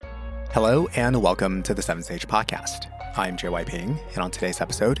Hello and welcome to the 7 Sage Podcast. I'm JY Ping, and on today's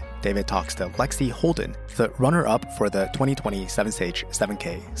episode, David talks to Lexi Holden, the runner-up for the 2020 7 Sage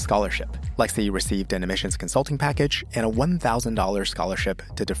 7K scholarship. Lexi received an admissions consulting package and a $1,000 scholarship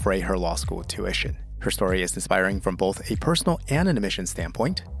to defray her law school tuition. Her story is inspiring from both a personal and an admissions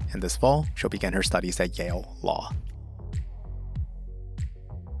standpoint, and this fall, she'll begin her studies at Yale Law.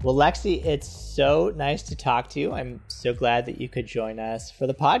 Well, Lexi, it's so nice to talk to you. I'm so glad that you could join us for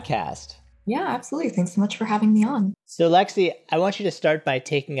the podcast. Yeah, absolutely. Thanks so much for having me on. So, Lexi, I want you to start by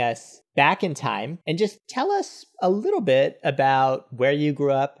taking us back in time and just tell us a little bit about where you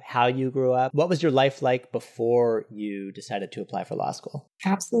grew up, how you grew up. What was your life like before you decided to apply for law school?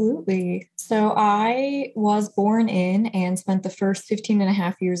 Absolutely. So I was born in and spent the first 15 and a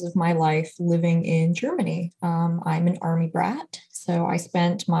half years of my life living in Germany. I'm an Army brat. So I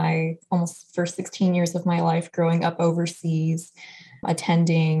spent my almost first 16 years of my life growing up overseas,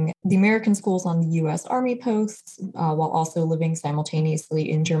 attending the American schools on the U.S. Army posts, while also living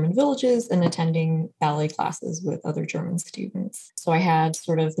simultaneously in German villages and attending ballet classes with other German students. So I had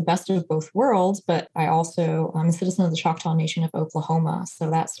sort of the best of both worlds, but I'm a citizen of the Choctaw Nation of Oklahoma.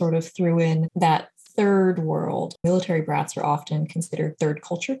 So that sort of threw in that third world. Military brats are often considered third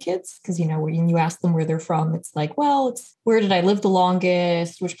culture kids because, when you ask them where they're from, it's like, well, it's where did I live the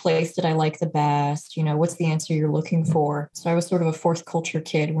longest? Which place did I like the best? What's the answer you're looking for? So I was sort of a fourth culture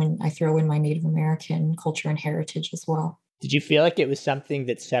kid when I throw in my Native American culture and heritage as well. Did you feel like it was something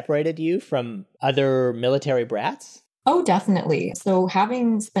that separated you from other military brats? Oh, definitely. So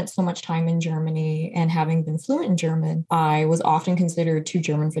having spent so much time in Germany and having been fluent in German, I was often considered too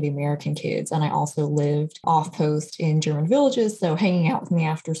German for the American kids. And I also lived off post in German villages. So hanging out with me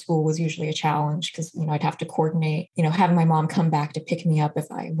after school was usually a challenge because, I'd have to coordinate, having my mom come back to pick me up if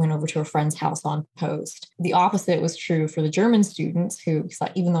I went over to a friend's house on post. The opposite was true for the German students who,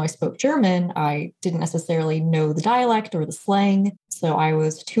 even though I spoke German, I didn't necessarily know the dialect or the slang. So I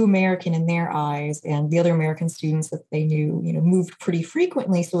was too American in their eyes, and the other American students that they knew, moved pretty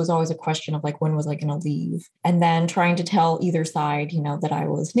frequently. So it was always a question of when was I going to leave? And then trying to tell either side, that I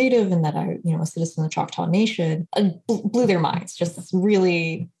was Native and that I, a citizen of the Choctaw Nation, blew their minds, just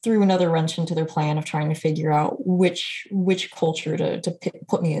really threw another wrench into their plan of trying to figure out which culture to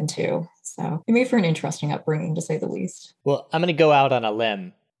put me into. So it made for an interesting upbringing, to say the least. Well, I'm going to go out on a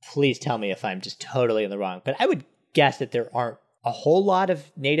limb. Please tell me if I'm just totally in the wrong, but I would guess that there aren't a whole lot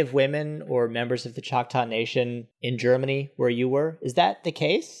of Native women or members of the Choctaw Nation in Germany where you were. Is that the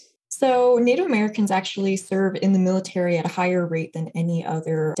case? So Native Americans actually serve in the military at a higher rate than any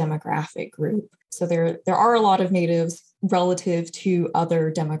other demographic group. So there are a lot of Natives relative to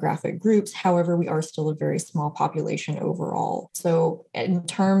other demographic groups. However, we are still a very small population overall. So in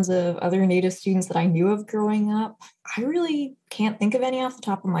terms of other Native students that I knew of growing up, I really can't think of any off the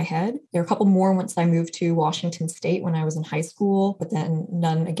top of my head. There are a couple more once I moved to Washington State when I was in high school, but then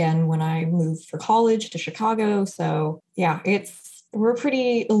none again when I moved for college to Chicago. So yeah, we're a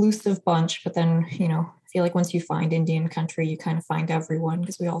pretty elusive bunch, but then, I feel like once you find Indian country, you kind of find everyone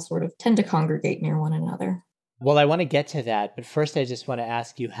because we all sort of tend to congregate near one another. Well, I want to get to that, but first I just want to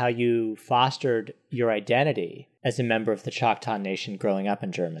ask you how you fostered your identity as a member of the Choctaw Nation growing up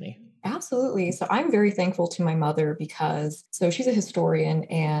in Germany. Absolutely. So I'm very thankful to my mother because she's a historian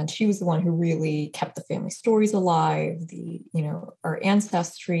and she was the one who really kept the family stories alive, our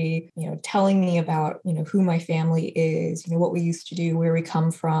ancestry, telling me about, who my family is, what we used to do, where we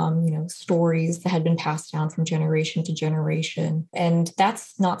come from, stories that had been passed down from generation to generation. And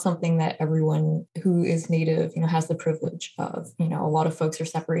that's not something that everyone who is Native, has the privilege of. A lot of folks are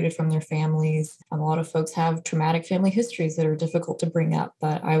separated from their families. A lot of folks have traumatic family histories that are difficult to bring up,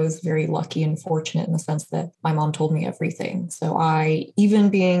 but I was very lucky and fortunate in the sense that my mom told me everything. So I, even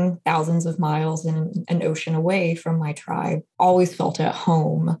being thousands of miles in an ocean away from my tribe, always felt at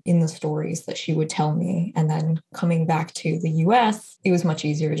home in the stories that she would tell me. And then coming back to the US, it was much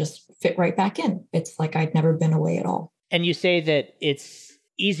easier to just fit right back in. It's like I'd never been away at all. And you say that it's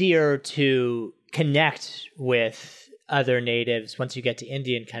easier to connect with other natives once you get to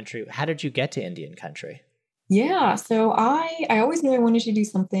Indian country. How did you get to Indian country? Yeah, so I always knew I wanted to do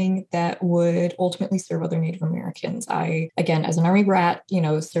something that would ultimately serve other Native Americans. Again, as an Army brat,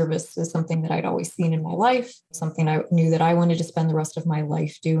 service is something that I'd always seen in my life, something I knew that I wanted to spend the rest of my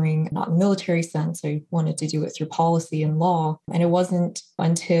life doing, not in the military sense. I wanted to do it through policy and law. And it wasn't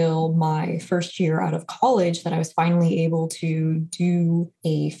until my first year out of college that I was finally able to do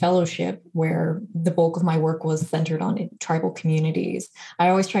a fellowship where the bulk of my work was centered on tribal communities. I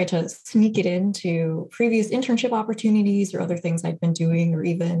always tried to sneak it into previous internship opportunities or other things I'd been doing, or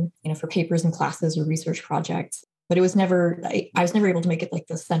even, for papers and classes or research projects. but it was I was never able to make it like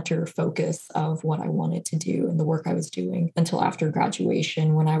the center focus of what I wanted to do and the work I was doing until after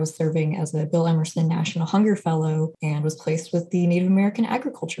graduation, when I was serving as a Bill Emerson National Hunger Fellow and was placed with the Native American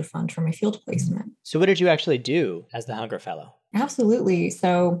Agriculture Fund for my field placement. So what did you actually do as the Hunger Fellow? Absolutely.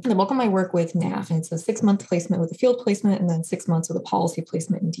 So the bulk of my work with NAF, and it's a 6-month placement with a field placement and then 6 months with a policy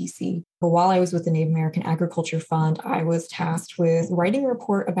placement in DC. But while I was with the Native American Agriculture Fund, I was tasked with writing a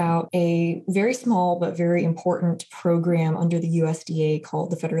report about a very small but very important program under the USDA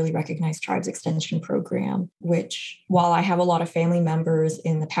called the Federally Recognized Tribes Extension Program, which, while I have a lot of family members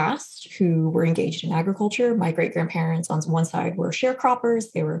in the past who were engaged in agriculture, my great-grandparents on one side were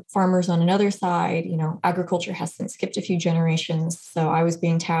sharecroppers, they were farmers on another side. Agriculture has since skipped a few generations. So I was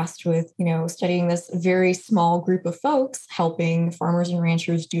being tasked with, studying this very small group of folks, helping farmers and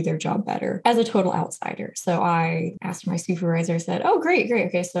ranchers do their job better as a total outsider. So I asked my supervisor, I said, oh, great.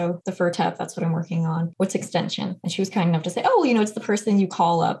 Okay, so the FERTEP, that's what I'm working on. What's extension? And she was kind enough to say, oh, it's the person you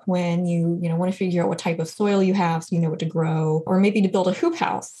call up when you want to figure out what type of soil you have so you know what to grow, or maybe to build a hoop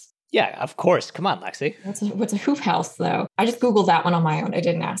house. Yeah, of course. Come on, Lexi. What's a hoop house, though? I just Googled that one on my own. I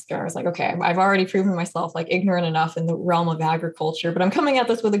didn't ask her. I was like, okay, I've already proven myself like ignorant enough in the realm of agriculture, but I'm coming at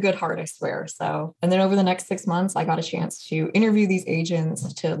this with a good heart, I swear. So, and then over the next 6 months, I got a chance to interview these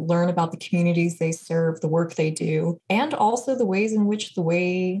agents, to learn about the communities they serve, the work they do, and also the ways in which the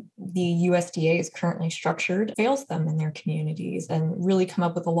way the USDA is currently structured fails them in their communities, and really come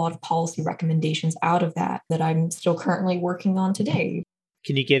up with a lot of policy recommendations out of that I'm still currently working on today.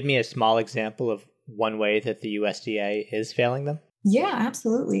 Can you give me a small example of one way that the USDA is failing them? Yeah,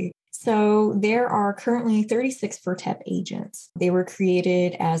 absolutely. So there are currently 36 FERTEP agents. They were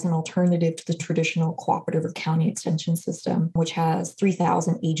created as an alternative to the traditional cooperative or county extension system, which has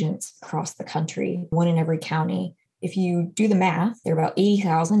 3,000 agents across the country, one in every county. If you do the math, there are about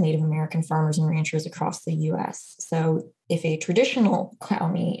 80,000 Native American farmers and ranchers across the U.S. So if a traditional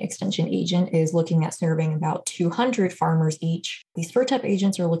county extension agent is looking at serving about 200 farmers each, these FERTEP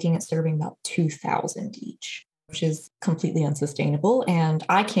agents are looking at serving about 2,000 each, which is completely unsustainable. And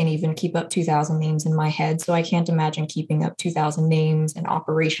I can't even keep up 2,000 names in my head. So I can't imagine keeping up 2,000 names and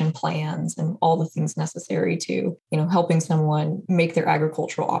operation plans and all the things necessary to, helping someone make their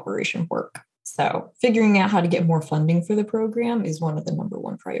agricultural operation work. So figuring out how to get more funding for the program is one of the number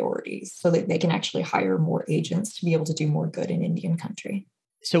one priorities, so that they can actually hire more agents to be able to do more good in Indian country.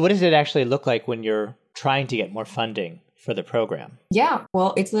 So what does it actually look like when you're trying to get more funding for the program? Yeah,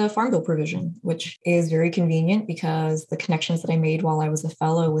 well, it's a Farm Bill provision, which is very convenient because the connections that I made while I was a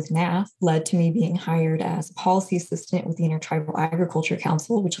fellow with NAF led to me being hired as a policy assistant with the Intertribal Agriculture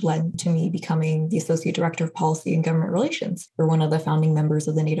Council, which led to me becoming the Associate Director of Policy and Government Relations for one of the founding members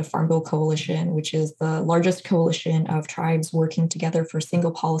of the Native Farm Bill Coalition, which is the largest coalition of tribes working together for a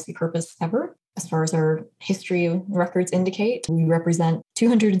single policy purpose ever. As far as our history records indicate, we represent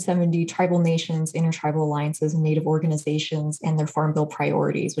 270 tribal nations, intertribal alliances, and Native organizations and their Farm Bill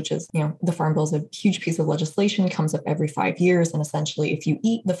priorities, which is, the Farm Bill is a huge piece of legislation, comes up every 5 years. And essentially, if you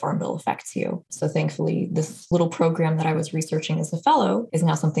eat, the Farm Bill affects you. So thankfully, this little program that I was researching as a fellow is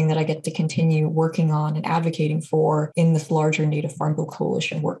now something that I get to continue working on and advocating for in this larger Native Farm Bill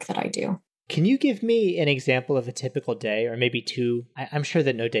Coalition work that I do. Can you give me an example of a typical day, or maybe two? I'm sure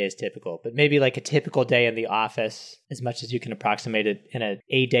that no day is typical, but maybe like a typical day in the office, as much as you can approximate it in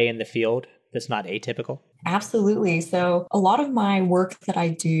a day in the field that's not atypical? Absolutely. So a lot of my work that I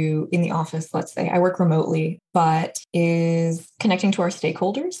do in the office, let's say I work remotely, but is connecting to our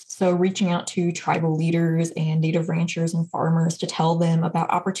stakeholders. So reaching out to tribal leaders and native ranchers and farmers to tell them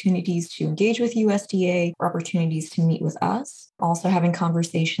about opportunities to engage with USDA or opportunities to meet with us. Also having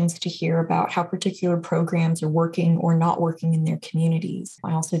conversations to hear about how particular programs are working or not working in their communities.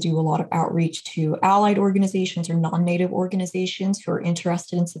 I also do a lot of outreach to allied organizations or non-native organizations who are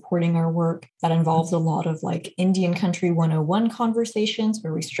interested in supporting our work. That involves a lot of like Indian Country 101 conversations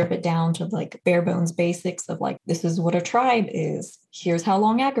where we strip it down to like bare bones basics of like, this is what a tribe is. Here's how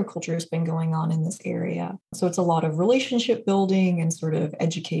long agriculture has been going on in this area. So it's a lot of relationship building and sort of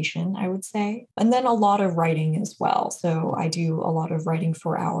education, I would say. And then a lot of writing as well. So I do a lot of writing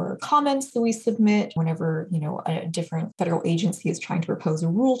for our comments that we submit whenever, a different federal agency is trying to propose a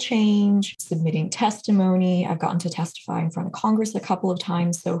rule change, submitting testimony. I've gotten to testify in front of Congress a couple of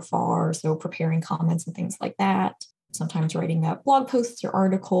times so far. So preparing comments and things like that. Sometimes writing up blog posts or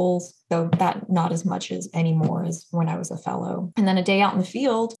articles, though that not as much as anymore as when I was a fellow. And then a day out in the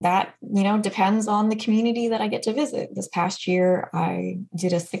field, that, depends on the community that I get to visit. This past year, I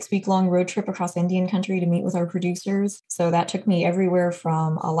did a 6-week-long road trip across Indian country to meet with our producers. So that took me everywhere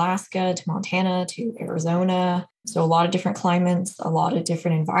from Alaska to Montana to Arizona. So a lot of different climates, a lot of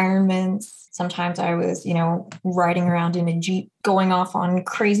different environments. Sometimes I was, riding around in a Jeep, going off on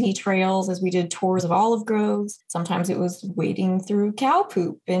crazy trails as we did tours of olive groves. Sometimes it was wading through cow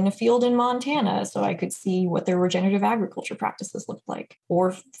poop in a field in Montana so I could see what their regenerative agriculture practices looked like.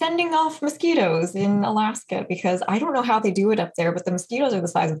 Or fending off mosquitoes in Alaska, because I don't know how they do it up there, but the mosquitoes are the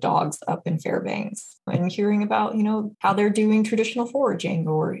size of dogs up in Fairbanks. And hearing about, how they're doing traditional foraging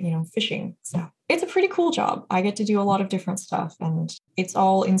or, fishing. So it's a pretty cool job. I get to do a lot of different stuff, and it's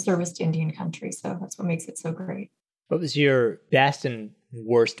all in service to Indian country. So that's what makes it so great. What was your best and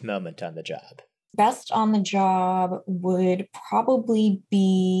worst moment on the job? Best on the job would probably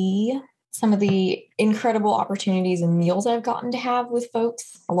be some of the incredible opportunities and meals I've gotten to have with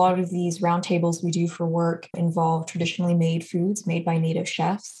folks. A lot of these roundtables we do for work involve traditionally made foods made by Native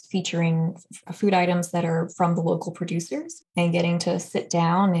chefs, featuring food items that are from the local producers, and getting to sit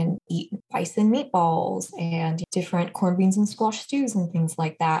down and eat bison meatballs and different corned beans and squash stews and things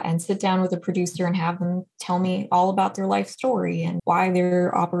like that, and sit down with a producer and have them tell me all about their life story and why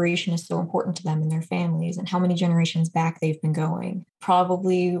their operation is so important to them and their families and how many generations back they've been going.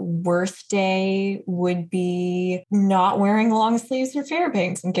 Probably worst day would be not wearing long sleeves for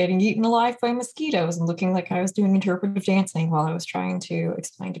Fairbanks and getting eaten alive by mosquitoes and looking like I was doing interpretive dancing while I was trying to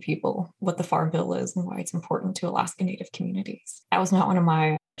explain to people what the Farm Bill is and why it's important to Alaska Native communities. That was not one of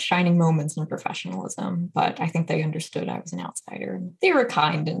my shining moments in professionalism, but I think they understood I was an outsider and they were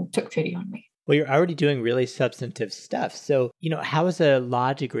kind and took pity on me. Well, you're already doing really substantive stuff. So, how is a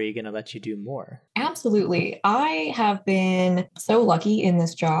law degree going to let you do more? Absolutely. I have been so lucky in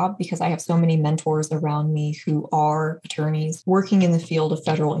this job because I have so many mentors around me who are attorneys working in the field of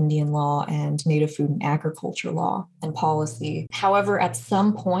federal Indian law and native food and agriculture law and policy. However, at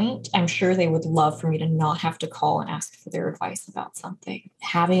some point, I'm sure they would love for me to not have to call and ask for their advice about something.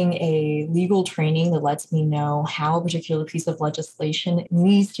 Having a legal training that lets me know how a particular piece of legislation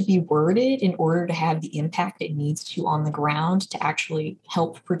needs to be worded in order to have the impact it needs to on the ground to actually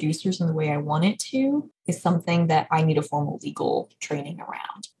help producers in the way I want it to is something that I need a formal legal training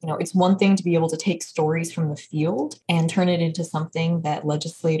around. It's one thing to be able to take stories from the field and turn it into something that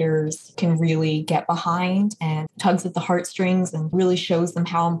legislators can really get behind and tugs at the heartstrings and really shows them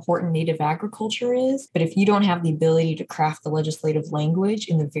how important native agriculture is. But if you don't have the ability to craft the legislative language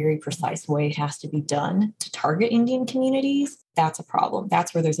in the very precise way it has to be done to target Indian communities, that's a problem.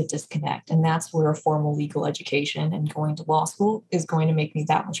 That's where there's a disconnect. And that's where a formal legal education and going to law school is going to make me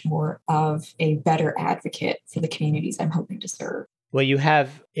that much more of a better advocate for the communities I'm hoping to serve. Well, you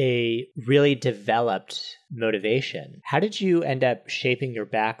have a really developed motivation. How did you end up shaping your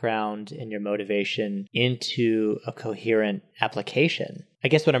background and your motivation into a coherent application? I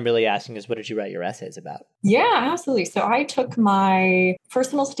guess what I'm really asking is, what did you write your essays about? Yeah, absolutely. So I took my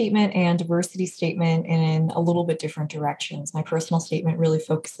personal statement and diversity statement in a little bit different directions. My personal statement really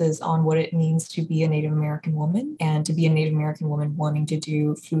focuses on what it means to be a Native American woman and to be a Native American woman wanting to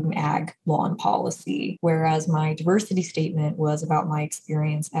do food and ag law and policy. Whereas my diversity statement was about my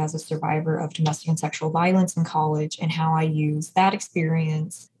experience as a survivor of domestic and sexual violence in college and how I use that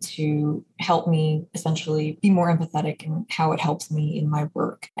experience to help me essentially be more empathetic and how it helps me in my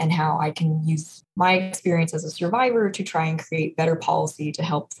work and how I can use my experience as a survivor to try and create better policy to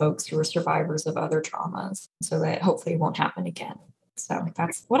help folks who are survivors of other traumas so that hopefully it won't happen again. So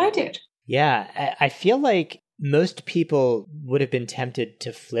that's what I did. Yeah, I feel like most people would have been tempted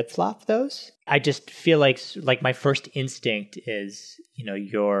to flip-flop those. I just feel like my first instinct is,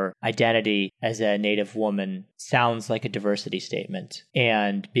 your identity as a Native woman sounds like a diversity statement.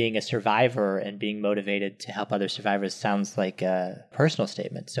 And being a survivor and being motivated to help other survivors sounds like a personal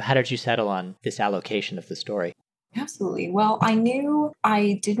statement. So how did you settle on this allocation of the story? Absolutely. Well, I knew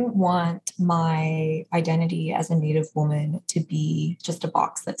I didn't want my identity as a Native woman to be just a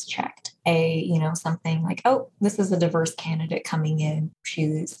box that's checked. Something like, oh, this is a diverse candidate coming in.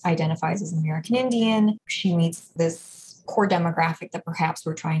 She identifies as American Indian. She meets this core demographic that perhaps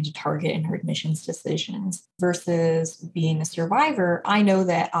we're trying to target in her admissions decisions. Versus being a survivor, I know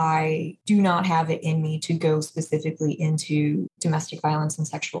that I do not have it in me to go specifically into domestic violence and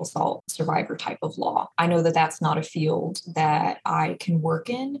sexual assault survivor type of law. I know that that's not a field that I can work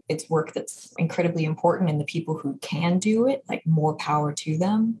in. It's work that's incredibly important, and the people who can do it, like, more power to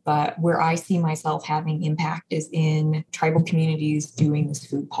them. But where I see myself having impact is in tribal communities doing this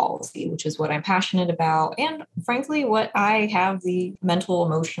food policy, which is what I'm passionate about. And frankly, what I have the mental,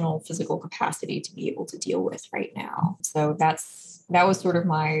 emotional, physical capacity to be able to deal with right now. So that was sort of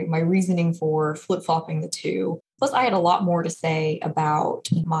my reasoning for flip-flopping the two. Plus, I had a lot more to say about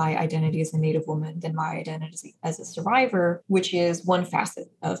my identity as a Native woman than my identity as a survivor, which is one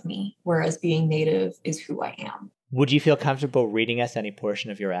facet of me, whereas being Native is who I am. Would you feel comfortable reading us any portion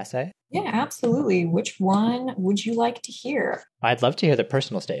of your essay? Yeah, absolutely. Which one would you like to hear? I'd love to hear the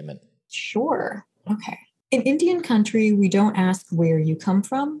personal statement. Sure. Okay. In Indian country, we don't ask where you come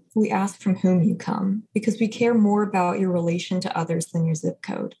from. We ask from whom you come because we care more about your relation to others than your zip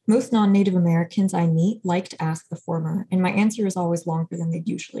code. Most non-Native Americans I meet like to ask the former, and my answer is always longer than they'd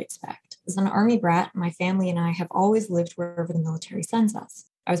usually expect. As an Army brat, my family and I have always lived wherever the military sends us.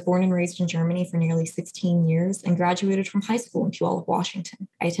 I was born and raised in Germany for nearly 16 years and graduated from high school in Puyallup, Washington.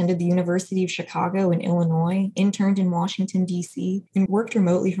 I attended the University of Chicago in Illinois, interned in Washington, D.C., and worked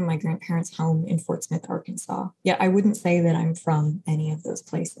remotely from my grandparents' home in Fort Smith, Arkansas. Yet I wouldn't say that I'm from any of those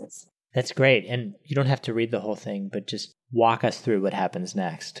places. That's great. And you don't have to read the whole thing, but just walk us through what happens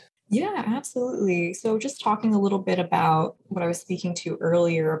next. Yeah, absolutely. So just talking a little bit about what I was speaking to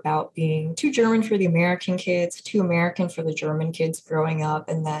earlier about being too German for the American kids, too American for the German kids growing up,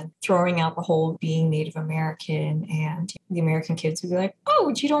 and then throwing out the whole being Native American, and the American kids would be like,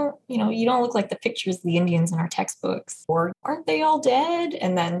 oh, you don't look like the pictures of the Indians in our textbooks, or aren't they all dead?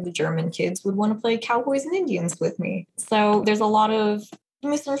 And then the German kids would want to play cowboys and Indians with me. So there's a lot of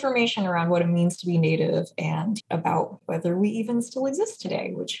misinformation around what it means to be Native and about whether we even still exist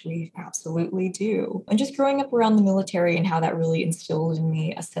today, which we absolutely do. And just growing up around the military and how that really instilled in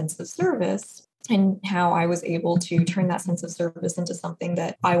me a sense of service and how I was able to turn that sense of service into something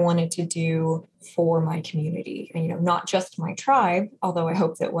that I wanted to do for my community. And, not just my tribe, although I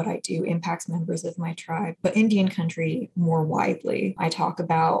hope that what I do impacts members of my tribe, but Indian country more widely. I talk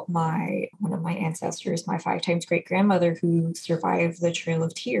about one of my ancestors, my 5 times great grandmother who survived the Trail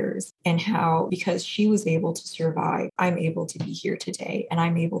of Tears, and how because she was able to survive, I'm able to be here today, and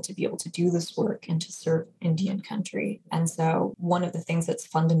I'm able to do this work and to serve Indian country. And so one of the things that's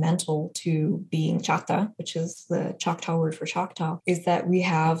fundamental to being Chata, which is the Choctaw word for Choctaw, is that we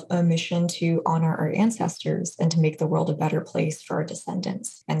have a mission to honor our ancestors and to make the world a better place for our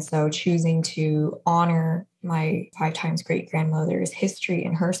descendants. And so choosing to honor my 5 times great grandmother's history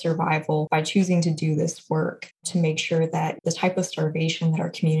and her survival by choosing to do this work to make sure that the type of starvation that our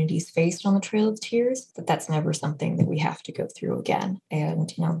communities faced on the Trail of Tears, that's never something that we have to go through again.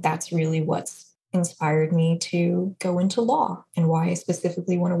 And, that's really what's inspired me to go into law and why I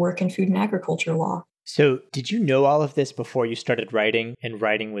specifically want to work in food and agriculture law. So did you know all of this before you started writing, and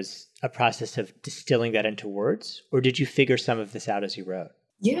writing was a process of distilling that into words? Or did you figure some of this out as you wrote?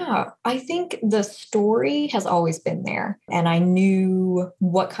 Yeah, I think the story has always been there, and I knew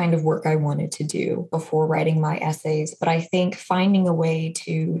what kind of work I wanted to do before writing my essays. But I think finding a way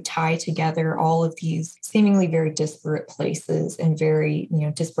to tie together all of these seemingly very disparate places and very,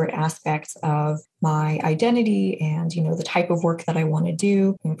 disparate aspects of my identity and, the type of work that I want to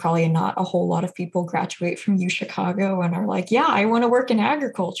do. And probably not a whole lot of people graduate from U Chicago and are like, yeah, I want to work in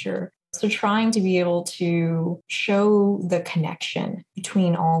agriculture. So trying to be able to show the connection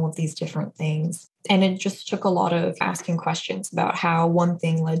between all of these different things. And it just took a lot of asking questions about how one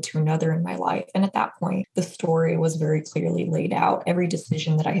thing led to another in my life. And at that point, the story was very clearly laid out. Every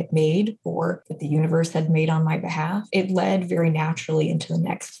decision that I had made or that the universe had made on my behalf, it led very naturally into the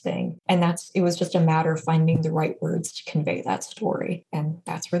next thing. And it was just a matter of finding the right words to convey that story. And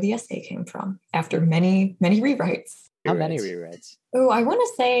that's where the essay came from after many, many rewrites. How many rewrites? Oh, I want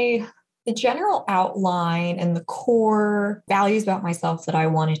to say the general outline and the core values about myself that I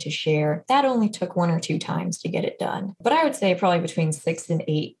wanted to share, that only took 1 or 2 times to get it done. But I would say probably between 6 and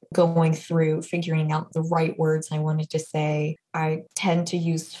 8, going through, figuring out the right words I wanted to say. I tend to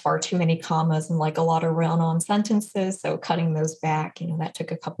use far too many commas and like a lot of run-on sentences. So cutting those back, that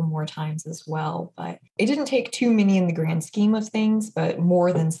took a couple more times as well. But it didn't take too many in the grand scheme of things, but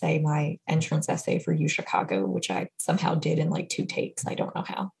more than, say, my entrance essay for U Chicago, which I somehow did in like 2 takes. I don't know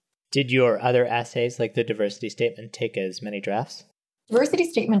how. Did your other essays, like the diversity statement, take as many drafts? Diversity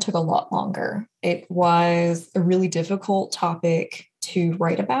statement took a lot longer. It was a really difficult topic to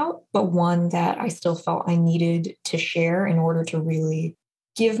write about, but one that I still felt I needed to share in order to really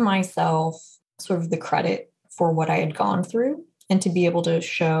give myself sort of the credit for what I had gone through and to be able to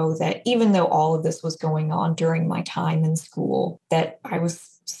show that even though all of this was going on during my time in school, that I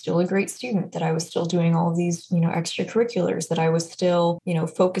was still a great student, that I was still doing all of these, extracurriculars, that I was still,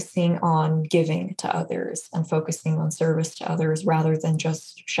 focusing on giving to others and focusing on service to others rather than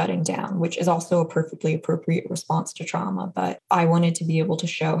just shutting down, which is also a perfectly appropriate response to trauma. But I wanted to be able to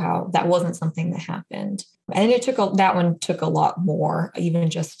show how that wasn't something that happened. And that one took a lot more, even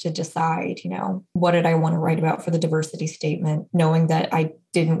just to decide, what did I want to write about for the diversity statement, knowing that I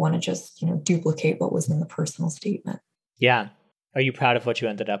didn't want to just, duplicate what was in the personal statement. Yeah. Are you proud of what you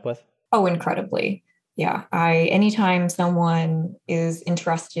ended up with? Oh, incredibly. Yeah. Anytime someone is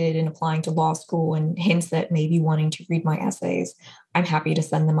interested in applying to law school and hints at maybe wanting to read my essays, I'm happy to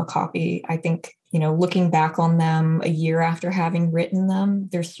send them a copy. I think, looking back on them a year after having written them,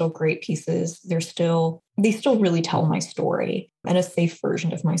 they're still great pieces. They still really tell my story and a safe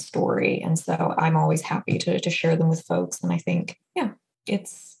version of my story. And so I'm always happy to share them with folks. And I think,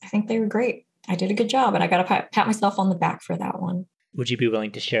 I think they were great. I did a good job, and I got to pat myself on the back for that one. Would you be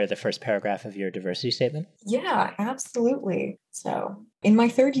willing to share the first paragraph of your diversity statement? Yeah, absolutely. So in my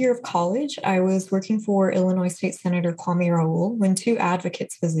third year of college, I was working for Illinois State Senator Kwame Raoul when two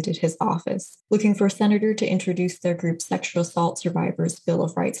advocates visited his office, looking for a senator to introduce their group's sexual assault survivors' Bill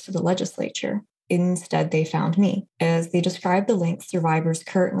of Rights to the legislature. Instead, they found me, as they described the lengths survivors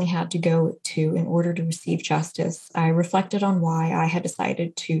currently had to go to in order to receive justice. I reflected on why I had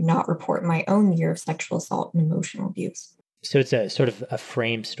decided to not report my own year of sexual assault and emotional abuse. So it's a sort of a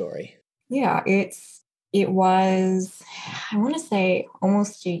frame story. Yeah, it was, I want to say,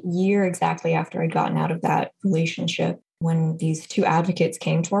 almost a year exactly after I'd gotten out of that relationship when these two advocates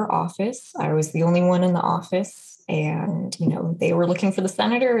came to our office. I was the only one in the office, and, they were looking for the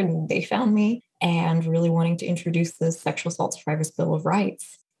senator and they found me and really wanting to introduce the Sexual Assault Survivors Bill of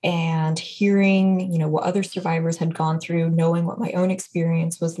Rights. And hearing, what other survivors had gone through, knowing what my own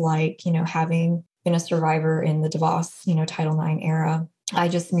experience was like, having been a survivor in the DeVos, Title IX era, I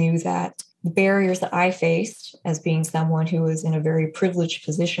just knew that the barriers that I faced as being someone who was in a very privileged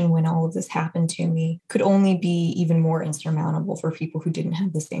position when all of this happened to me could only be even more insurmountable for people who didn't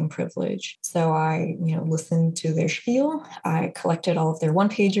have the same privilege. So I, listened to their spiel. I collected all of their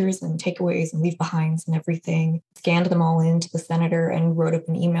one-pagers and takeaways and leave-behinds and everything, scanned them all into the senator and wrote up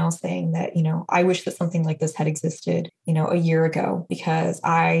an email saying that, I wish that something like this had existed, a year ago, because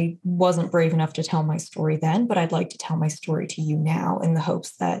I wasn't brave enough to tell my story then, but I'd like to tell my story to you now in the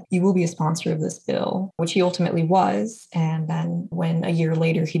hopes that you will be a sponsor of this bill, which he ultimately was. And then when a year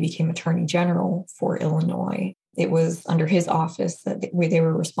later he became Attorney General for Illinois, it was under his office that they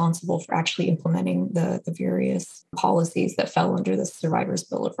were responsible for actually implementing the various policies that fell under the Survivors'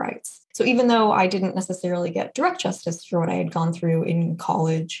 Bill of Rights. So even though I didn't necessarily get direct justice for what I had gone through in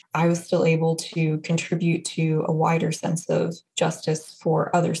college, I was still able to contribute to a wider sense of justice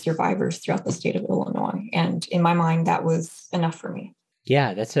for other survivors throughout the state of Illinois. And in my mind, that was enough for me.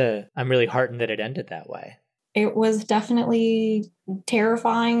 Yeah, I'm really heartened that it ended that way. It was definitely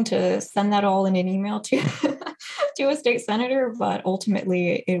terrifying to send that all in an email to to a state senator, but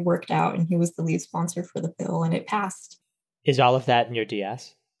ultimately it worked out and he was the lead sponsor for the bill and it passed. Is all of that in your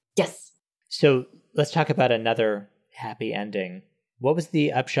DS? Yes. So let's talk about another happy ending. What was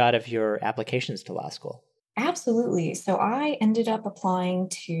the upshot of your applications to law school? Absolutely. So I ended up applying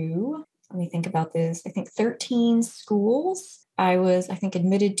to, let me think about this, I think 13 schools. I was,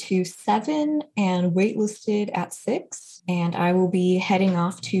 admitted to 7 and waitlisted at 6, and I will be heading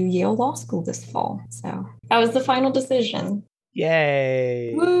off to Yale Law School this fall. So that was the final decision.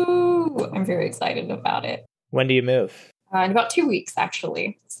 Yay! Woo! I'm very excited about it. When do you move? In about 2 weeks,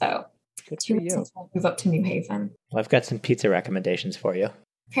 actually. So good 2 weeks until I move up to New Haven. Well, I've got some pizza recommendations for you.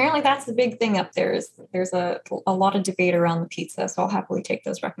 Apparently that's the big thing up there. There's a lot of debate around the pizza, so I'll happily take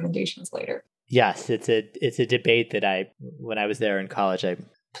those recommendations later. Yes, it's a debate that when I was there in college, I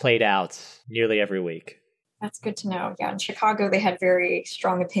played out nearly every week. That's good to know. Yeah, in Chicago, they had very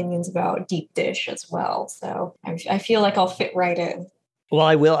strong opinions about deep dish as well. So I feel like I'll fit right in. Well,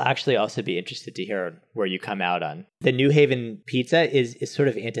 I will actually also be interested to hear where you come out on. The New Haven pizza is sort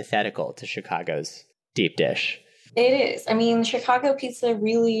of antithetical to Chicago's deep dish. It is. I mean, Chicago pizza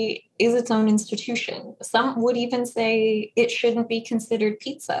really is its own institution. Some would even say it shouldn't be considered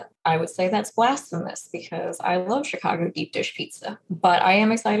pizza. I would say that's blasphemous because I love Chicago deep dish pizza. But I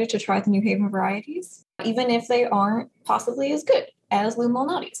am excited to try the New Haven varieties, even if they aren't possibly as good as Lou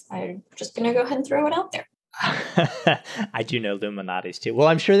Malnati's. I'm just going to go ahead and throw it out there. I do know Lou Malnati's too. Well,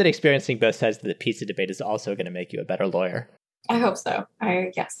 I'm sure that experiencing both sides of the pizza debate is also going to make you a better lawyer. I hope so.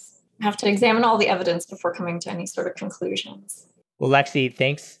 Yes. Have to examine all the evidence before coming to any sort of conclusions. Well, Lexi,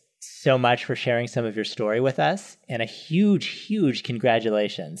 thanks so much for sharing some of your story with us, and a huge, huge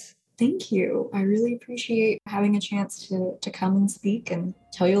congratulations. Thank you. I really appreciate having a chance to come and speak and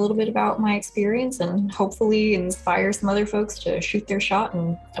tell you a little bit about my experience and hopefully inspire some other folks to shoot their shot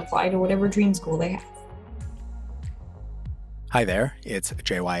and apply to whatever dream school they have. Hi there, it's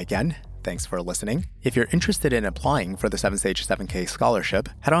JY again. Thanks for listening. If you're interested in applying for the 7Sage 7K scholarship,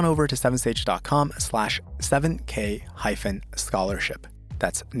 head on over to 7sage.com/7K-scholarship.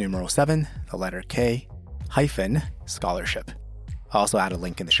 That's numeral 7, the letter K, -scholarship. I'll also add a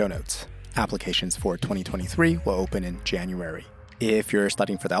link in the show notes. Applications for 2023 will open in January. If you're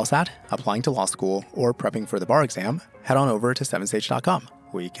studying for the LSAT, applying to law school, or prepping for the bar exam, head on over to 7sage.com.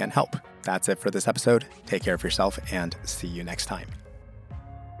 We can help. That's it for this episode. Take care of yourself and see you next time.